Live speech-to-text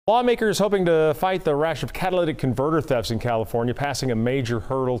Lawmakers hoping to fight the rash of catalytic converter thefts in California, passing a major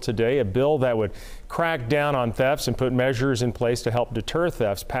hurdle today. A bill that would crack down on thefts and put measures in place to help deter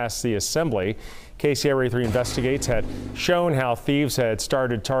thefts passed the Assembly. KCRA 3 Investigates had shown how thieves had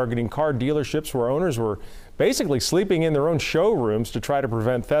started targeting car dealerships where owners were basically sleeping in their own showrooms to try to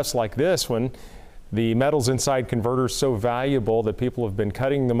prevent thefts like this, when the metals inside converters so valuable that people have been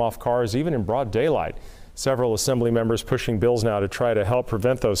cutting them off cars even in broad daylight. Several Assembly members pushing bills now to try to help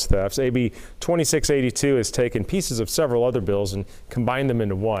prevent those thefts. AB 2682 has taken pieces of several other bills and combined them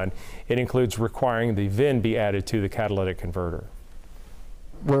into one. It includes requiring the VIN be added to the catalytic converter.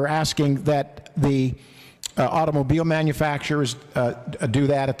 We're asking that the automobile manufacturers do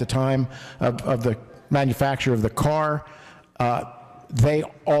that at the time of the manufacture of the car. They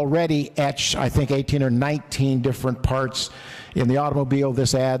already etch, I think, 18 or 19 different parts in the automobile.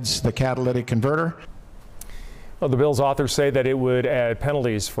 This adds the catalytic converter. Well, the bill's authors say that it would add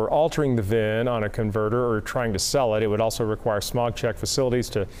penalties for altering the VIN on a converter or trying to sell it. It would also require smog check facilities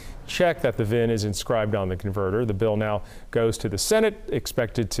to check that the VIN is inscribed on the converter. The bill now goes to the Senate,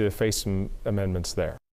 expected to face some amendments there.